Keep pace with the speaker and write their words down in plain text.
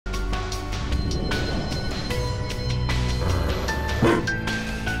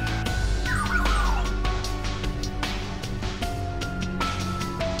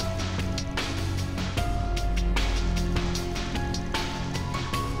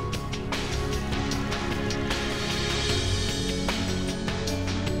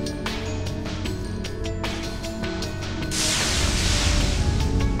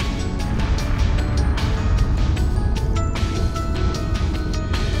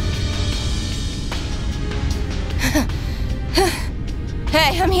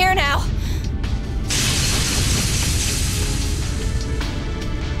I'm here now.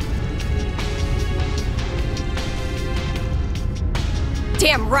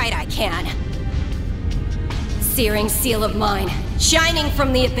 Damn right I can. Searing seal of mine, shining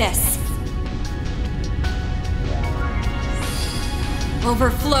from the abyss.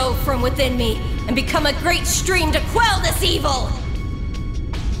 Overflow from within me and become a great stream to quell this evil!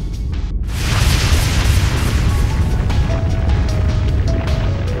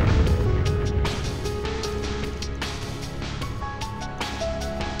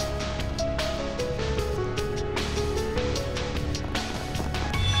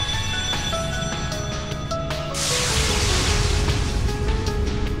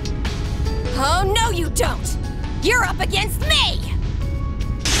 Oh, no you don't! You're up against me!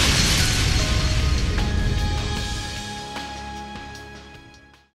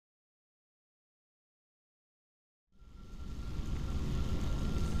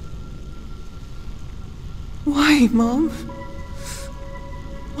 Why, Mom?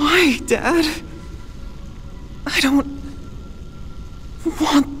 Why, Dad? I don't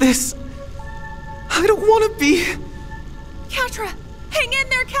want this. I don't want to be... Quatre! Hang in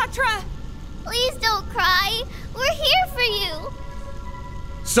there, Quatre! Please don't cry. We're here for you.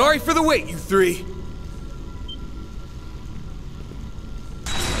 Sorry for the wait, you three.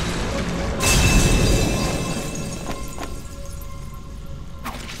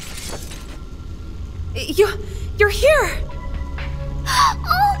 You're here!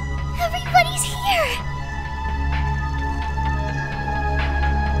 Oh, everybody's here.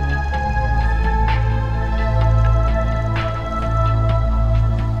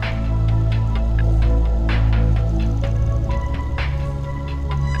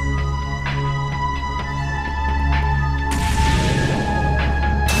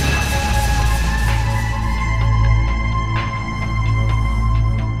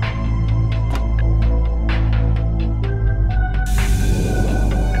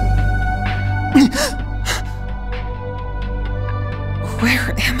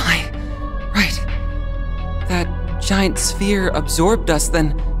 Where am I? Right. That giant sphere absorbed us,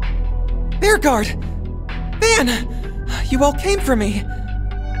 then... Bearguard! Van! You all came for me!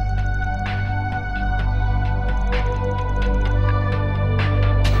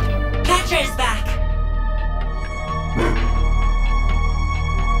 Quatre is back!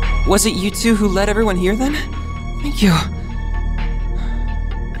 Was it you two who led everyone here, then? Thank you.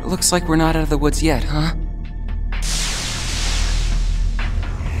 But it looks like we're not out of the woods yet, huh?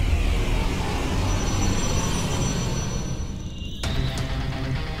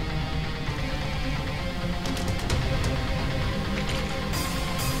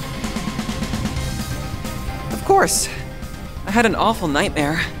 Of course. I had an awful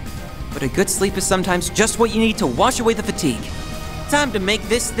nightmare. But a good sleep is sometimes just what you need to wash away the fatigue. Time to make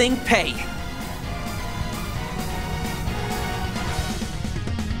this thing pay.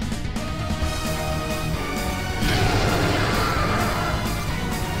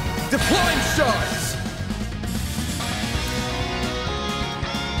 Deploying shards!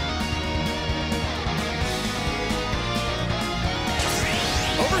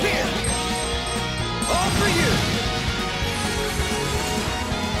 Over here! All for you!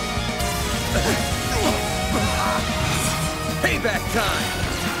 Payback time!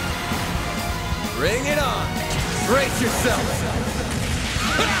 Bring it on! Brace yourself!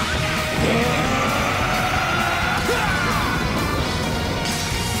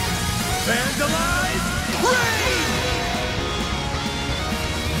 Vandalize! Rain!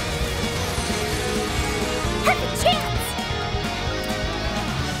 Perfect chance.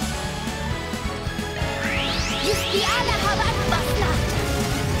 Just the other Havan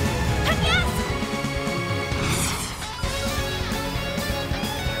Yes!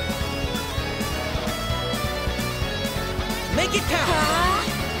 Make it count!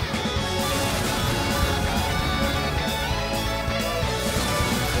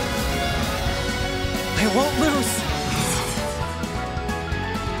 I won't lose!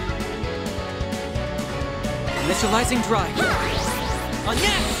 Initializing drive. On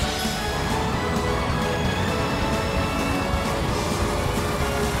yes!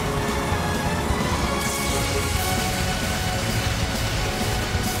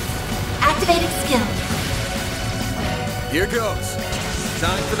 Activating skill. Here goes.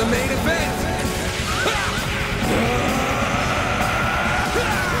 Time for the main event!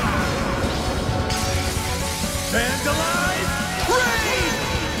 Vandalize! Rain!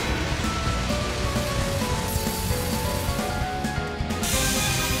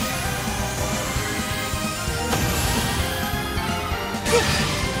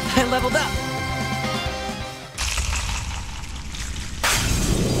 I leveled up!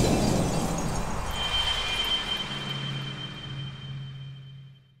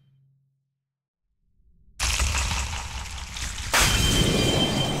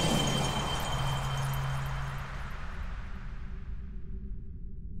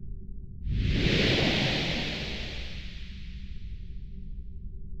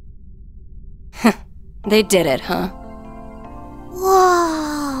 They did it, huh?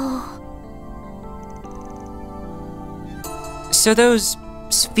 Whoa! So those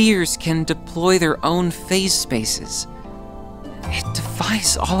spheres can deploy their own phase spaces. It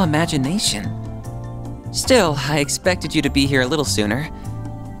defies all imagination. Still, I expected you to be here a little sooner,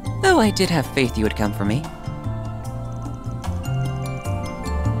 though I did have faith you would come for me.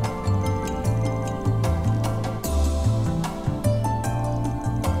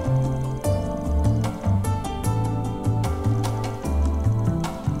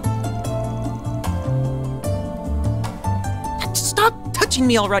 Stop touching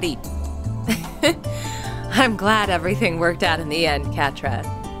me already! I'm glad everything worked out in the end, Quatre.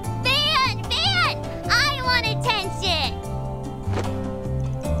 Van! I want attention!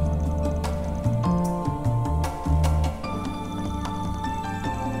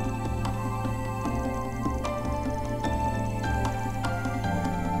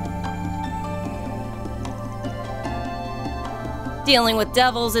 Dealing with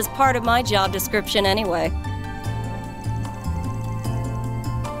devils is part of my job description anyway.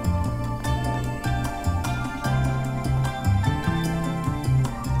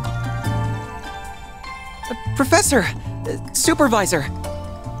 Professor! Supervisor!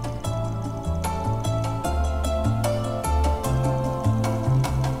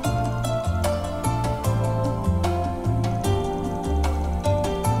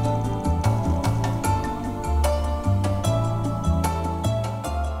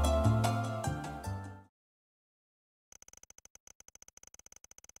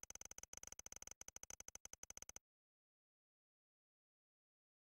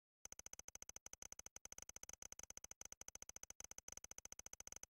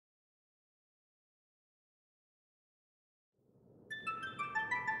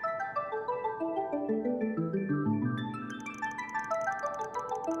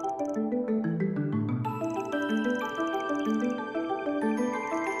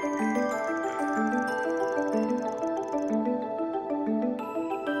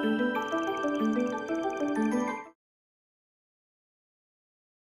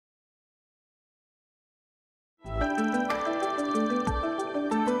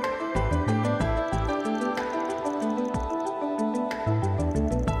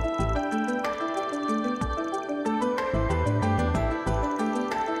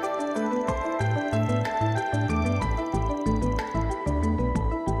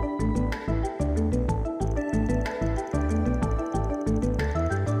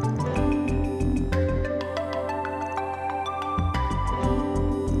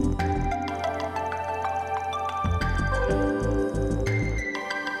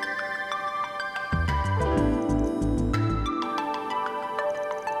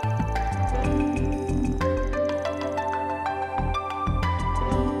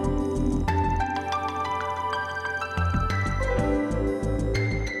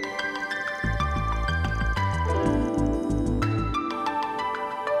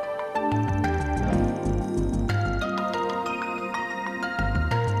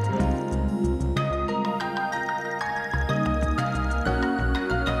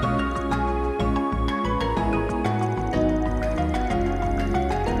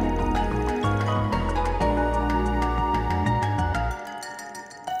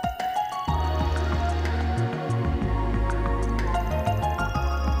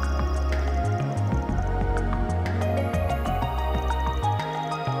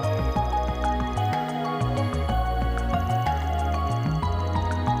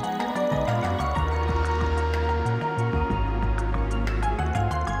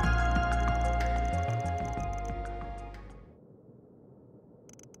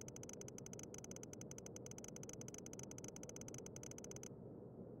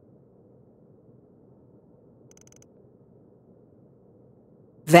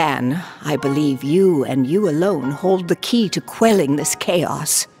 Van, I believe you and you alone hold the key to quelling this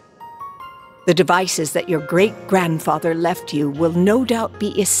chaos. The devices that your great-grandfather left you will no doubt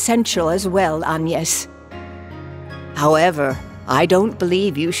be essential as well, Agnes. However, I don't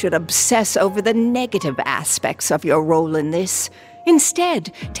believe you should obsess over the negative aspects of your role in this.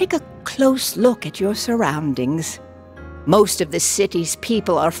 Instead, take a close look at your surroundings. Most of the city's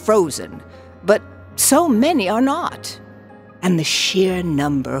people are frozen, but so many are not. And the sheer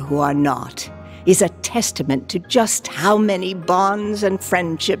number who are not is a testament to just how many bonds and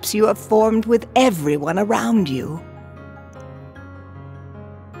friendships you have formed with everyone around you.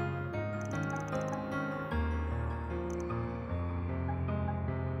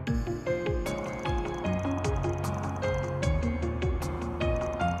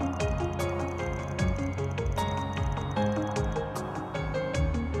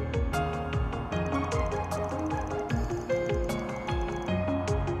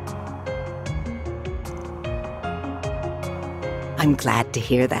 I'm glad to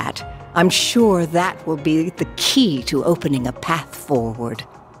hear that. I'm sure that will be the key to opening a path forward.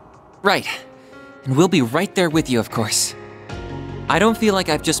 Right. And we'll be right there with you, of course. I don't feel like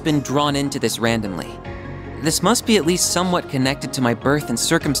I've just been drawn into this randomly. This must be at least somewhat connected to my birth and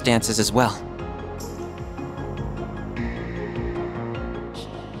circumstances as well.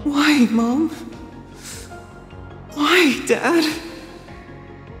 Why, Mom? Why, Dad?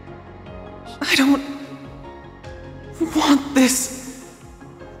 I don't want this.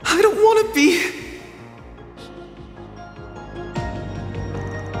 I don't want to be...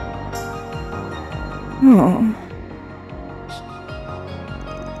 Oh.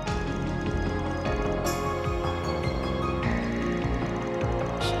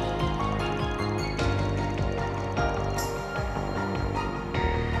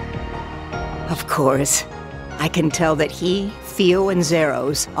 Of course. I can tell that he, Theo, and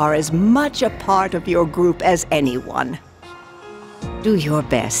Zeros are as much a part of your group as anyone. Do your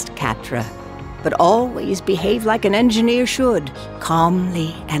best, Quatre, but always behave like an engineer should,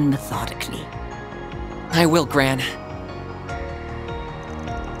 calmly and methodically. I will, Gran.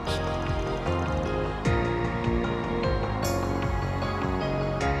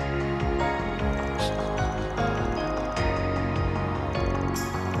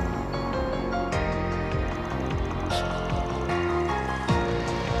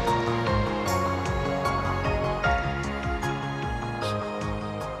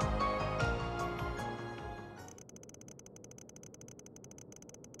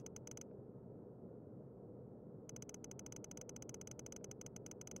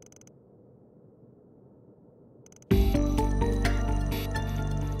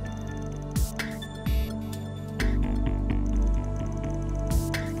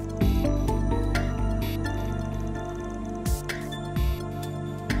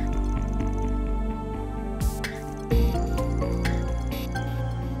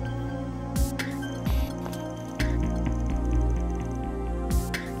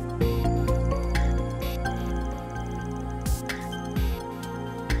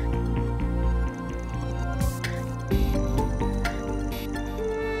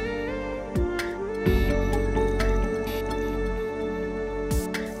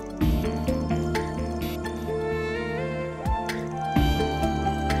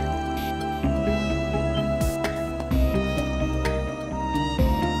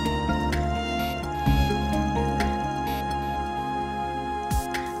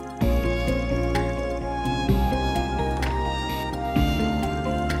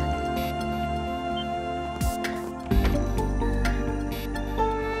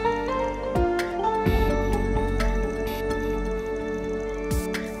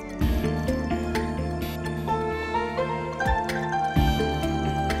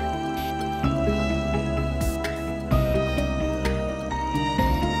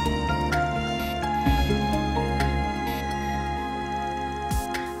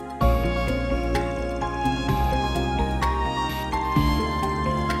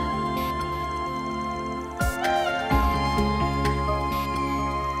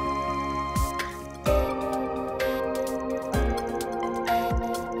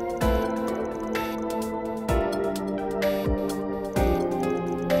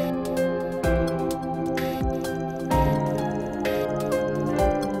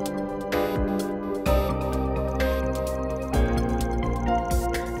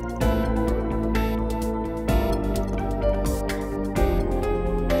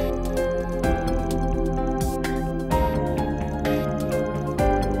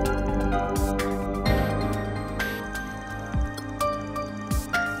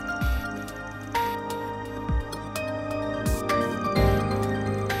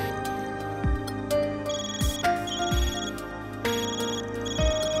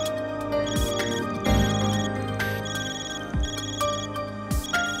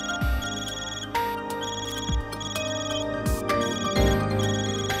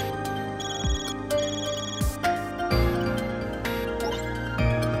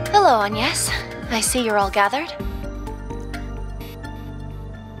 Hello, Agnes. I see you're all gathered.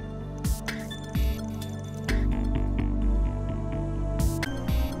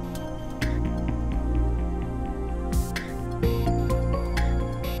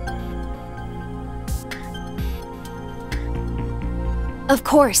 Of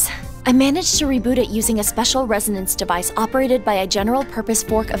course. I managed to reboot it using a special resonance device operated by a general-purpose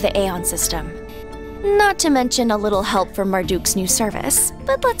fork of the Aeon system. Not to mention a little help from Marduk's new service,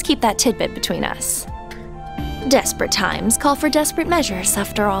 but let's keep that tidbit between us. Desperate times call for desperate measures,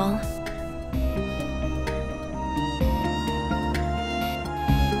 after all.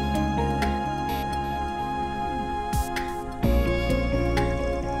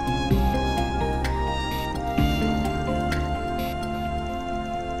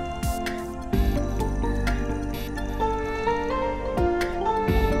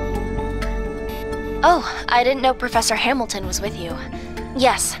 Oh, I didn't know Professor Hamilton was with you.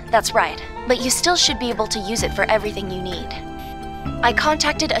 Yes, that's right, but you still should be able to use it for everything you need. I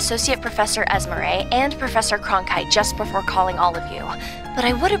contacted Associate Professor Esmeralda and Professor Cronkite just before calling all of you, but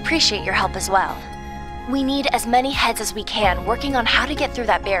I would appreciate your help as well. We need as many heads as we can working on how to get through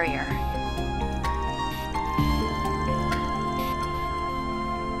that barrier.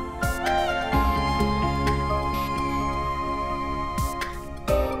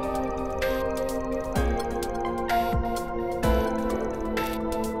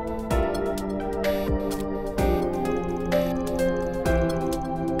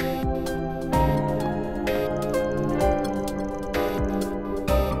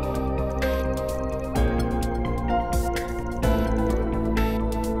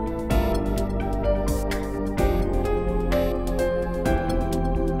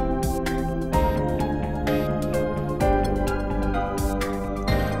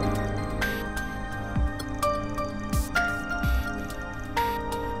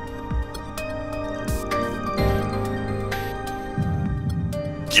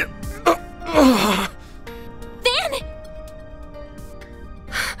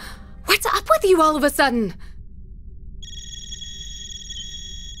 All of a sudden.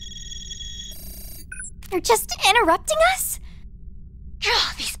 You're just interrupting us?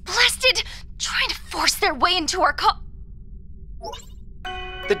 Ugh, these blasted... trying to force their way into our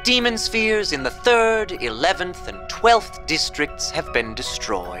The demon spheres in the 3rd, 11th, and 12th districts have been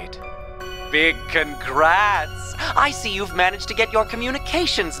destroyed. Big congrats! I see you've managed to get your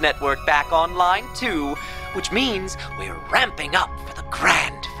communications network back online too, which means we're ramping up for the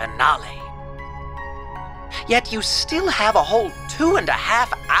grand finale. Yet you still have a whole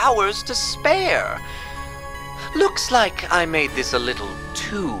 2.5 hours to spare. Looks like I made this a little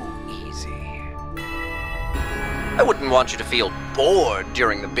too easy. I wouldn't want you to feel bored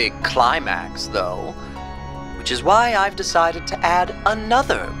during the big climax, though. Which is why I've decided to add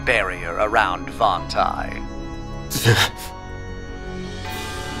another barrier around Vantail.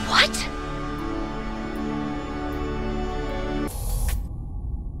 What?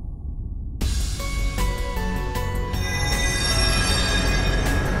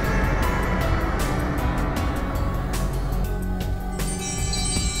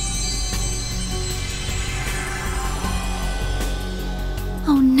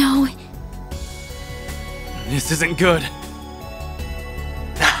 Oh no. This isn't good.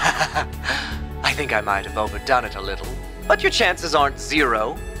 I think I might have overdone it a little, but your chances aren't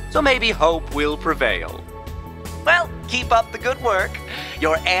zero, so maybe hope will prevail. Well, keep up the good work.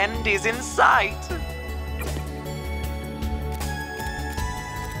 Your end is in sight.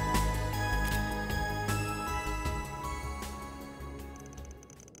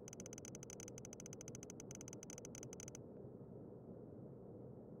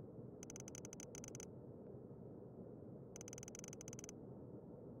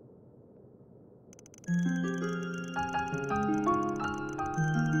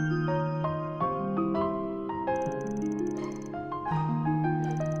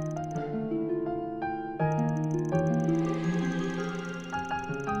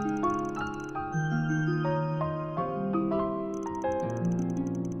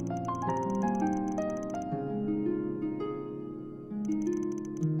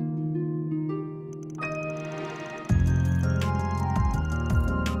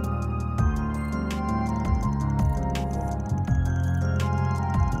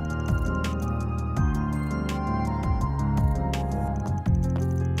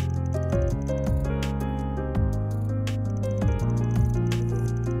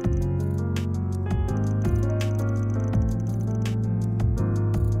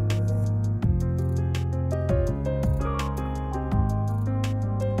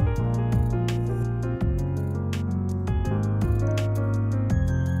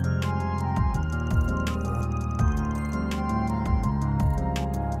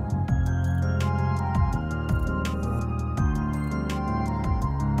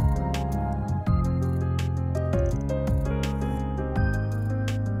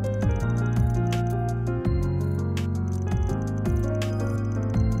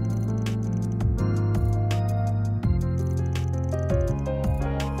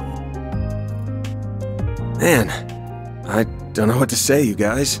 Man, I don't know what to say, you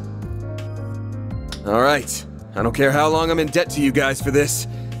guys. Alright, I don't care how long I'm in debt to you guys for this.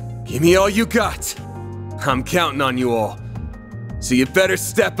 Give me all you got. I'm counting on you all. So you better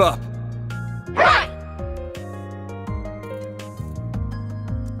step up.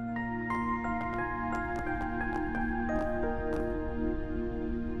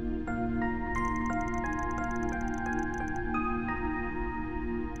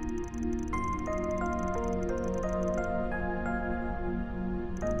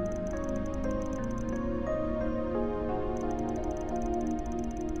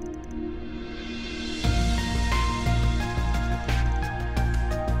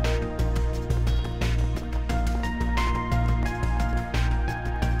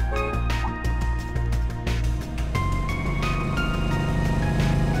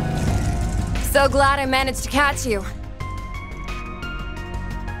 So glad I managed to catch you.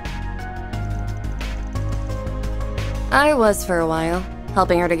 I was for a while,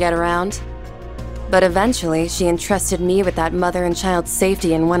 helping her to get around. But eventually, she entrusted me with that mother and child's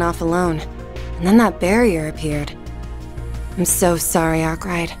safety and went off alone. And then that barrier appeared. I'm so sorry,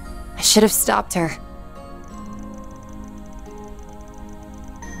 Arkwright. I should have stopped her.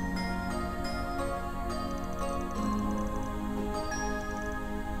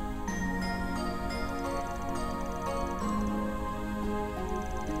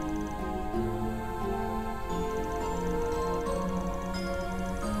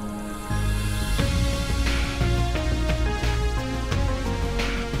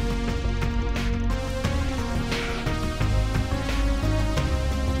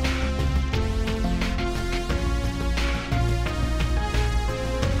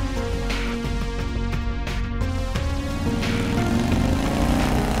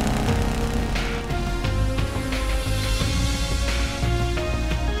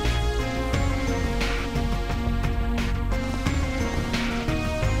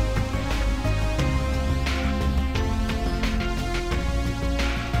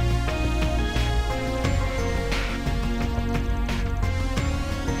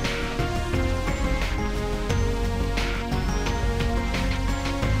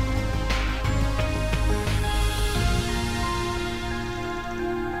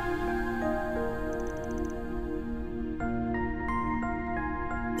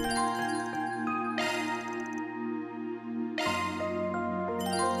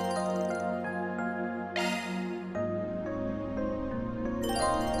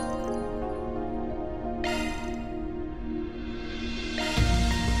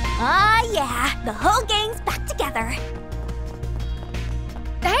 Ah, yeah, the whole gang's back together.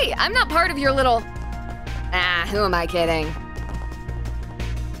 Hey, I'm not part of your little... Ah, who am I kidding?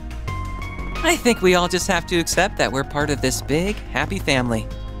 I think we all just have to accept that we're part of this big, happy family.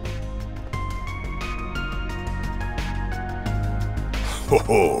 Ho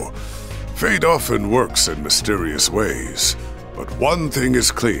ho! Fate often works in mysterious ways, but one thing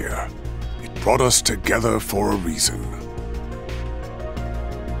is clear. It brought us together for a reason.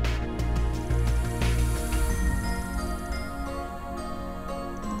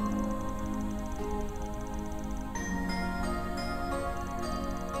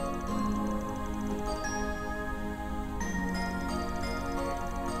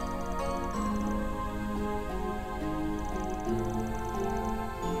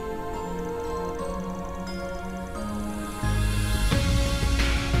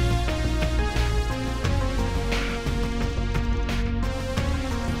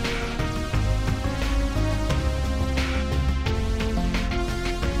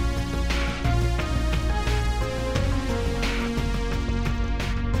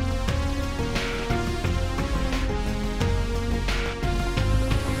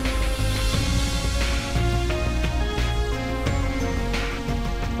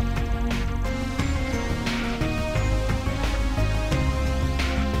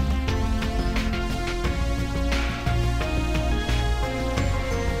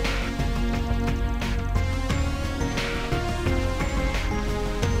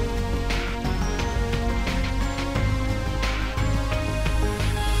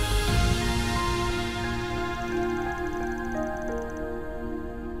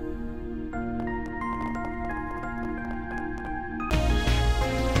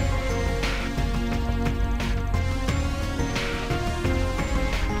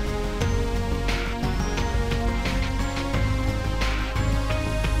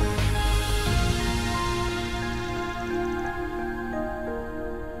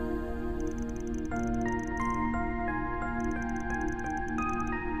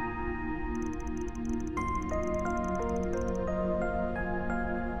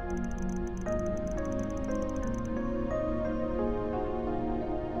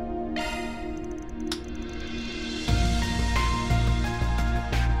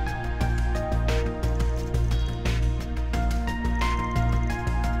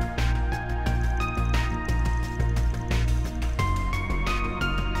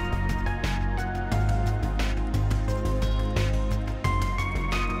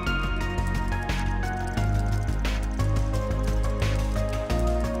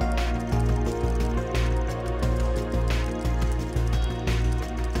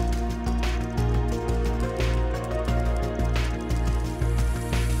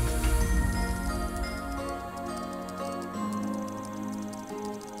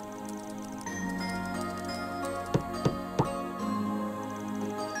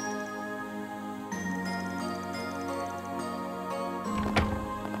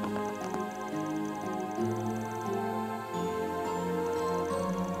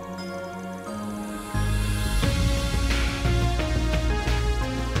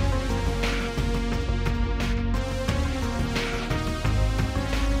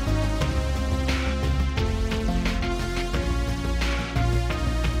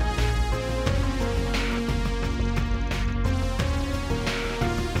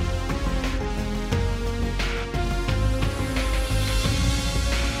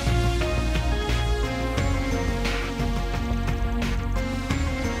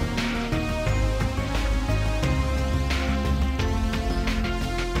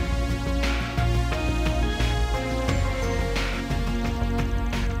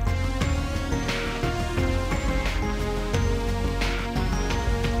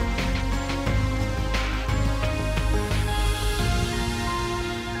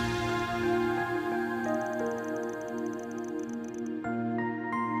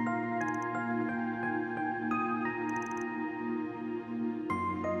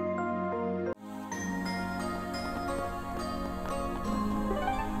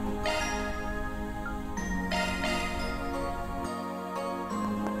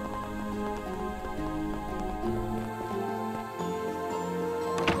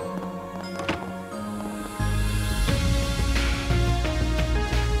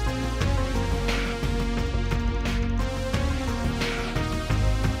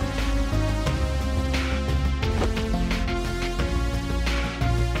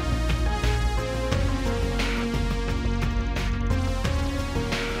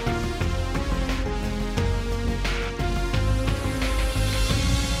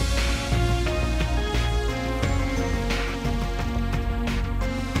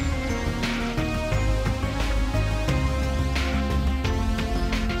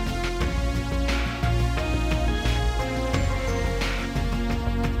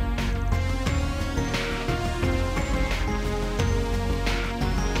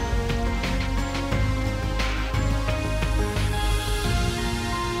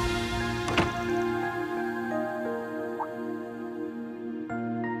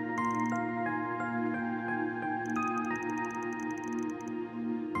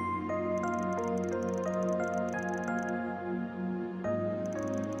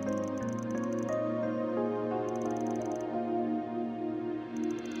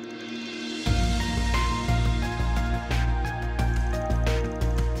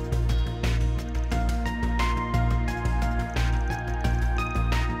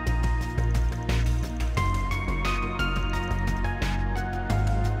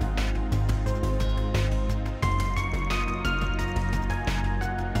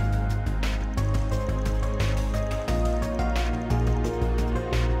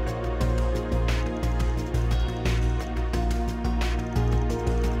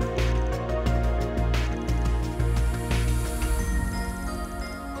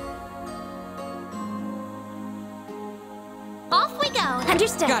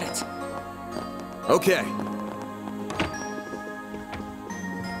 Understood. Got it. Okay,